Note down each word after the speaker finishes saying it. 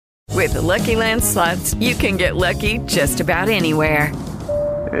With the Lucky Land Slots, you can get lucky just about anywhere.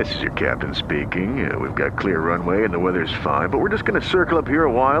 This is your captain speaking. We've got clear runway and the weather's fine, but we're just going to circle up here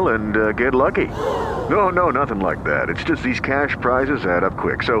a while and get lucky. No, nothing like that. It's just these cash prizes add up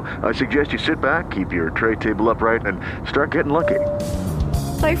quick. So I suggest you sit back, keep your tray table upright, and start getting lucky.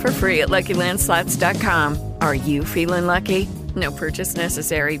 Play for free at LuckyLandSlots.com. Are you feeling lucky? No purchase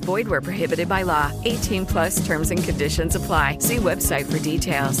necessary. Void where prohibited by law. 18 plus terms and conditions apply. See website for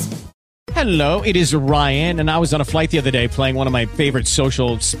details. Hello, it is Ryan, and I was on a flight the other day playing one of my favorite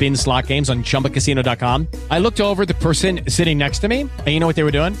social spin slot games on ChumbaCasino.com. I looked over at the person sitting next to me, and you know what they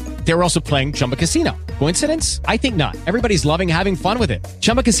were doing? They were also playing Chumba Casino. Coincidence? I think not. Everybody's loving having fun with it.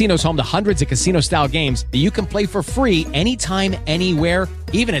 Chumba Casino is home to hundreds of casino-style games that you can play for free anytime, anywhere,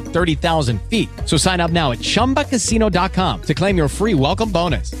 even at 30,000 feet. So sign up now at ChumbaCasino.com to claim your free welcome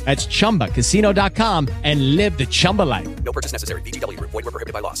bonus. That's ChumbaCasino.com and live the Chumba life. No purchase necessary. VGW. Void where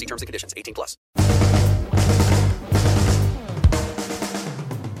prohibited by law. See terms and conditions. 18 plus.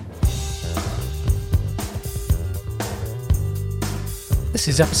 This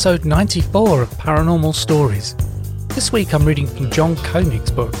is episode 94 of Paranormal Stories. This week I'm reading from John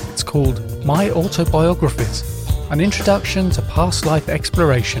Koenig's book. It's called My Autobiographies, an introduction to past life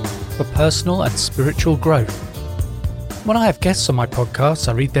exploration for personal and spiritual growth. When I have guests on my podcast,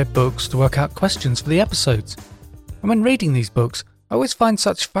 I read their books to work out questions for the episodes. And when reading these books, I always find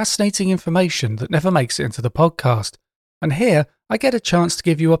such fascinating information that never makes it into the podcast. And here, I get a chance to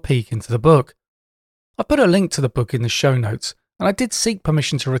give you a peek into the book. I put a link to the book in the show notes, and I did seek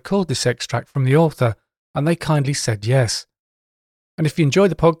permission to record this extract from the author, and they kindly said yes. And if you enjoy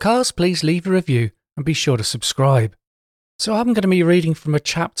the podcast, please leave a review and be sure to subscribe. So I'm going to be reading from a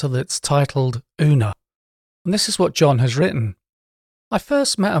chapter that's titled Una, and this is what John has written. I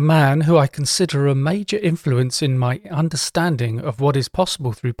first met a man who I consider a major influence in my understanding of what is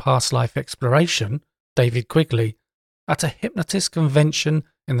possible through past life exploration, David Quigley, at a hypnotist convention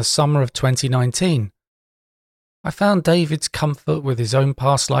in the summer of 2019. I found David's comfort with his own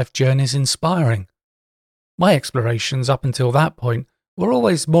past life journeys inspiring. My explorations up until that point were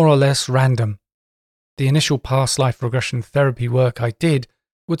always more or less random. The initial past life regression therapy work I did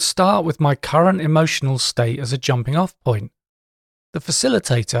would start with my current emotional state as a jumping off point. The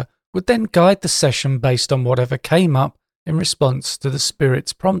facilitator would then guide the session based on whatever came up in response to the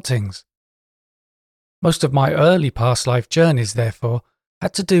spirit's promptings. Most of my early past life journeys, therefore,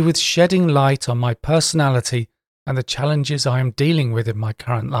 had to do with shedding light on my personality and the challenges I am dealing with in my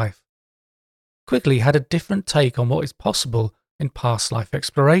current life. Quigley had a different take on what is possible in past life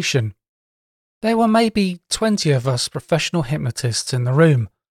exploration. There were maybe 20 of us professional hypnotists in the room.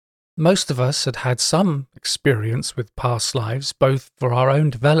 Most of us had had some experience with past lives, both for our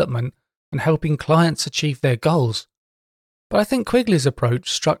own development and helping clients achieve their goals. But I think Quigley's approach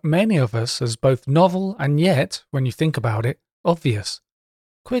struck many of us as both novel and yet, when you think about it, obvious.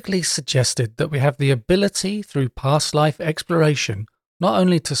 Quigley suggested that we have the ability through past life exploration not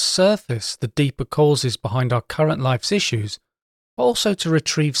only to surface the deeper causes behind our current life's issues, but also to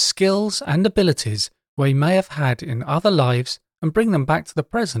retrieve skills and abilities we may have had in other lives and bring them back to the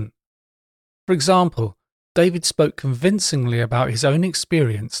present. For example, David spoke convincingly about his own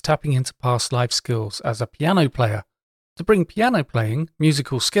experience tapping into past life skills as a piano player to bring piano playing,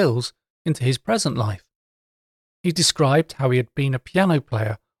 musical skills, into his present life. He described how he had been a piano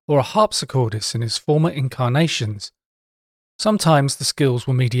player or a harpsichordist in his former incarnations. Sometimes the skills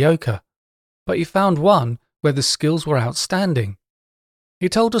were mediocre, but he found one where the skills were outstanding. He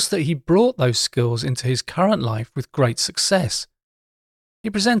told us that he brought those skills into his current life with great success.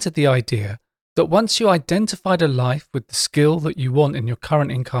 He presented the idea that once you identified a life with the skill that you want in your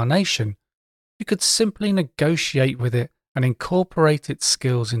current incarnation, you could simply negotiate with it and incorporate its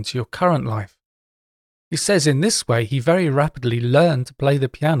skills into your current life. He says in this way he very rapidly learned to play the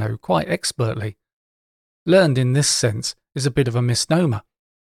piano quite expertly. Learned in this sense is a bit of a misnomer.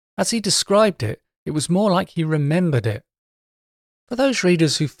 As he described it, it was more like he remembered it. For those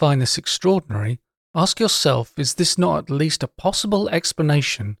readers who find this extraordinary, ask yourself, is this not at least a possible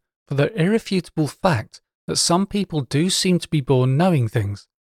explanation for the irrefutable fact that some people do seem to be born knowing things?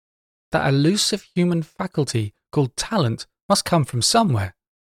 That elusive human faculty called talent must come from somewhere.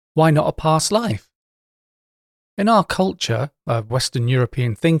 Why not a past life? In our culture, Western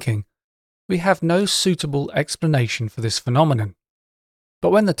European thinking, we have no suitable explanation for this phenomenon.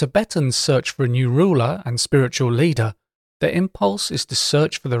 But when the Tibetans search for a new ruler and spiritual leader, their impulse is to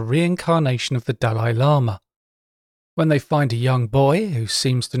search for the reincarnation of the Dalai Lama. When they find a young boy who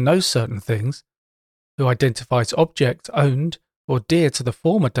seems to know certain things, who identifies objects owned or dear to the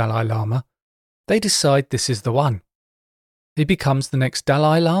former Dalai Lama, they decide this is the one. He becomes the next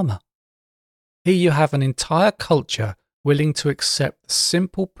Dalai Lama, Here you have an entire culture willing to accept the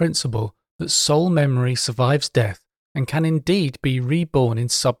simple principle that soul memory survives death and can indeed be reborn in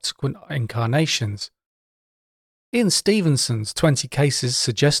subsequent incarnations. Ian Stevenson's 20 Cases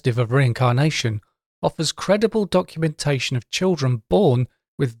Suggestive of Reincarnation offers credible documentation of children born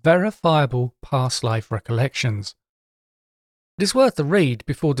with verifiable past life recollections. It is worth a read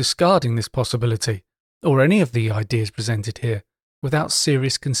before discarding this possibility, or any of the ideas presented here, without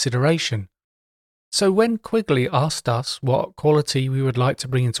serious consideration. So when Quigley asked us what quality we would like to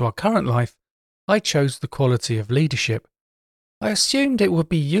bring into our current life, I chose the quality of leadership. I assumed it would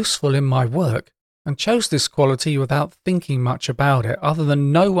be useful in my work, and chose this quality without thinking much about it other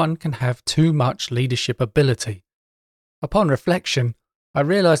than no one can have too much leadership ability. Upon reflection, I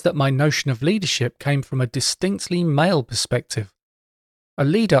realised that my notion of leadership came from a distinctly male perspective. A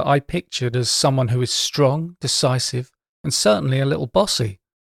leader I pictured as someone who is strong, decisive, and certainly a little bossy.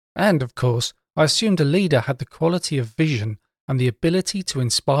 And, of course, I assumed a leader had the quality of vision and the ability to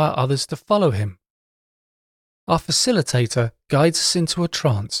inspire others to follow him. Our facilitator guides us into a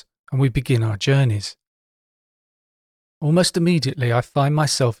trance, and we begin our journeys. Almost immediately I find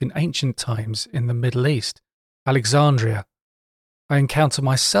myself in ancient times in the Middle East, Alexandria. I encounter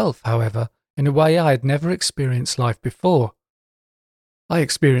myself, however, in a way I had never experienced life before. I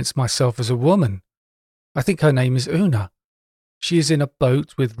experience myself as a woman. I think her name is Una. She is in a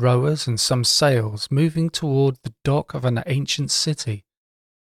boat with rowers and some sails moving toward the dock of an ancient city.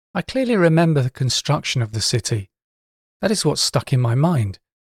 I clearly remember the construction of the city. That is what stuck in my mind.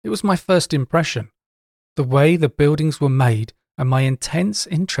 It was my first impression, the way the buildings were made and my intense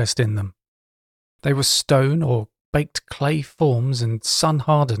interest in them. They were stone or baked clay forms and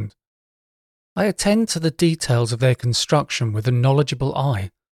sun-hardened. I attend to the details of their construction with a knowledgeable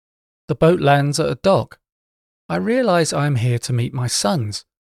eye. The boat lands at a dock. I realise I am here to meet my sons.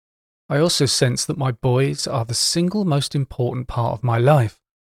 I also sense that my boys are the single most important part of my life.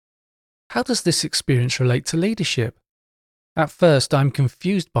 How does this experience relate to leadership? At first, I am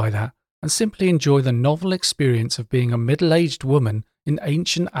confused by that and simply enjoy the novel experience of being a middle-aged woman in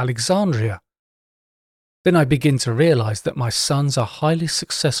ancient Alexandria. Then I begin to realise that my sons are highly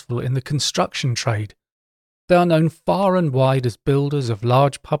successful in the construction trade. They are known far and wide as builders of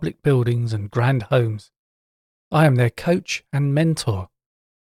large public buildings and grand homes. I am their coach and mentor.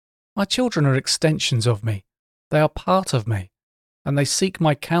 My children are extensions of me. They are part of me, and they seek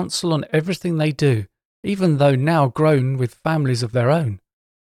my counsel on everything they do, even though now grown with families of their own.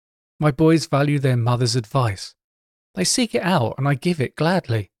 My boys value their mother's advice. They seek it out and I give it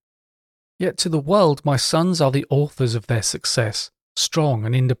gladly. Yet to the world my sons are the authors of their success, strong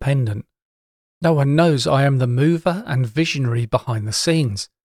and independent. No one knows I am the mover and visionary behind the scenes.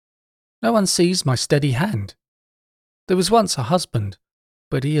 No one sees my steady hand. There was once a husband,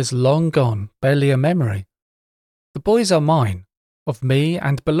 but he is long gone, barely a memory. The boys are mine, of me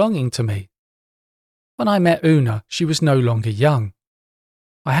and belonging to me. When I met Una, she was no longer young.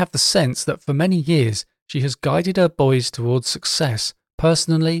 I have the sense that for many years she has guided her boys towards success,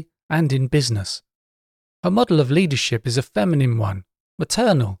 personally and in business. Her model of leadership is a feminine one,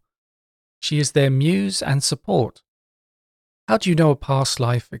 maternal. She is their muse and support. How do you know a past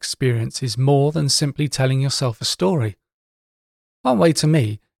life experience is more than simply telling yourself a story? One way to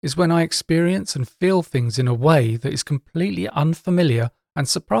me is when I experience and feel things in a way that is completely unfamiliar and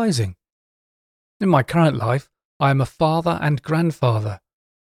surprising. In my current life, I am a father and grandfather.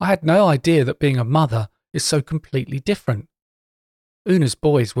 I had no idea that being a mother is so completely different. Una's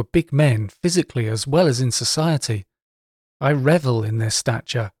boys were big men physically as well as in society. I revel in their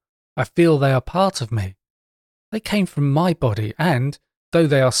stature. I feel they are part of me. They came from my body and, though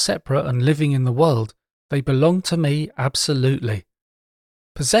they are separate and living in the world, they belong to me absolutely.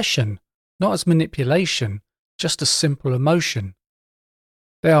 Possession, not as manipulation, just a simple emotion.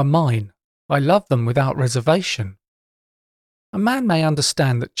 They are mine. I love them without reservation. A man may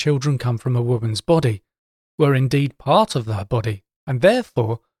understand that children come from a woman's body, were indeed part of her body, and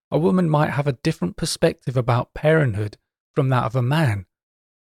therefore a woman might have a different perspective about parenthood from that of a man.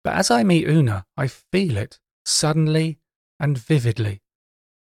 But as I meet Una, I feel it, suddenly and vividly.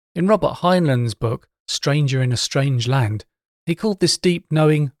 In Robert Heinlein's book, Stranger in a Strange Land, he called this deep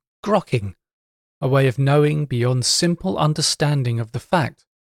knowing grokking, a way of knowing beyond simple understanding of the fact.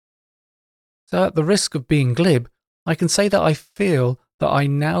 So at the risk of being glib, I can say that I feel that I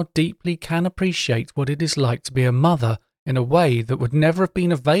now deeply can appreciate what it is like to be a mother in a way that would never have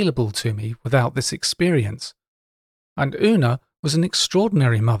been available to me without this experience. And Una was an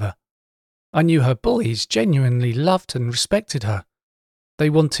extraordinary mother. I knew her boys genuinely loved and respected her. They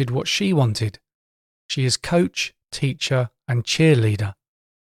wanted what she wanted. She is coach, teacher, and cheerleader.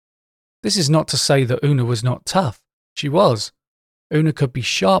 This is not to say that Una was not tough. She was. Una could be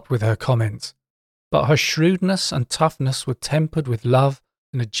sharp with her comments, but her shrewdness and toughness were tempered with love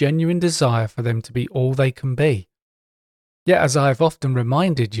and a genuine desire for them to be all they can be. Yet, as I have often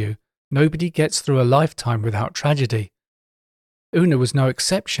reminded you, nobody gets through a lifetime without tragedy. Una was no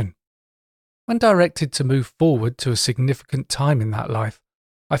exception. When directed to move forward to a significant time in that life,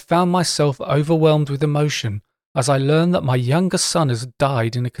 I found myself overwhelmed with emotion as I learned that my youngest son has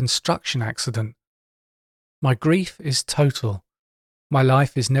died in a construction accident. My grief is total. My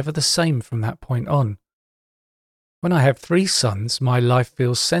life is never the same from that point on. When I have 3 sons, my life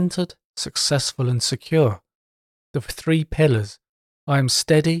feels centered, successful and secure. The 3 pillars. I am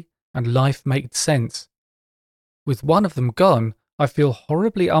steady and life makes sense. With one of them gone, I feel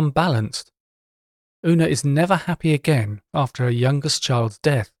horribly unbalanced. Una is never happy again after her youngest child's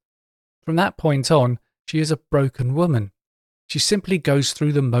death. From that point on, she is a broken woman. She simply goes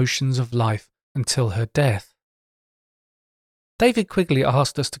through the motions of life until her death. David Quigley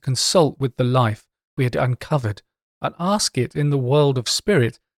asked us to consult with the life we had uncovered and ask it in the world of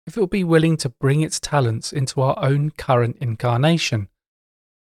spirit if it would be willing to bring its talents into our own current incarnation.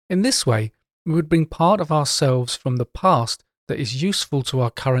 In this way, we would bring part of ourselves from the past that is useful to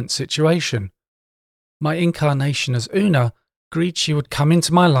our current situation. My incarnation as Una agreed she would come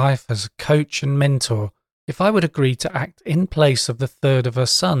into my life as a coach and mentor if I would agree to act in place of the 3rd of her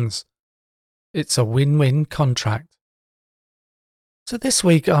sons. It's a win-win contract. So this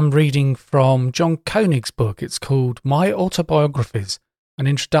week I'm reading from John Koenig's book. It's called My Autobiographies, An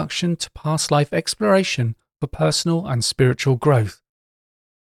Introduction to Past Life Exploration for Personal and Spiritual Growth.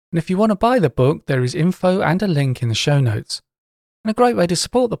 And if you want to buy the book, there is info and a link in the show notes. And a great way to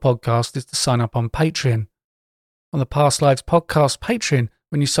support the podcast is to sign up on Patreon. On the Past Lives Podcast Patreon,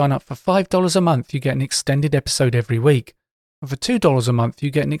 when you sign up for $5 a month, you get an extended episode every week. And for $2 a month,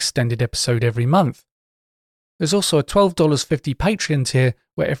 you get an extended episode every month. There's also a $12.50 Patreon tier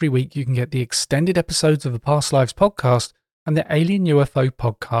where every week you can get the extended episodes of the Past Lives Podcast and the Alien UFO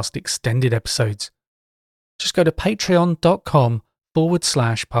Podcast extended episodes. Just go to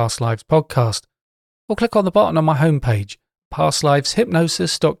patreon.com/Past Lives Podcast or click on the button on my homepage,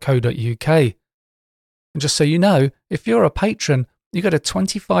 pastliveshypnosis.co.uk. And just so you know, if you're a patron, you get a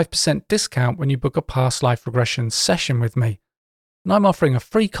 25% discount when you book a past life regression session with me. And I'm offering a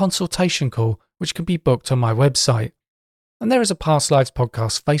free consultation call which can be booked on my website. And there is a Past Lives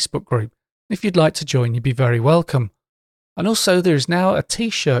Podcast Facebook group. If you'd like to join, you'd be very welcome. And also there is now a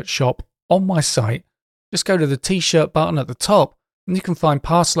t-shirt shop on my site. Just go to the t-shirt button at the top and you can find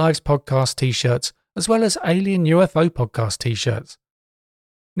Past Lives Podcast t-shirts as well as Alien UFO Podcast t-shirts.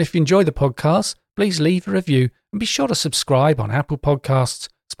 And if you enjoy the podcast, please leave a review and be sure to subscribe on Apple Podcasts,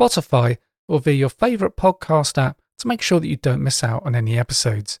 Spotify or via your favourite podcast app to make sure that you don't miss out on any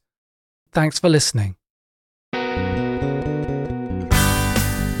episodes. Thanks for listening.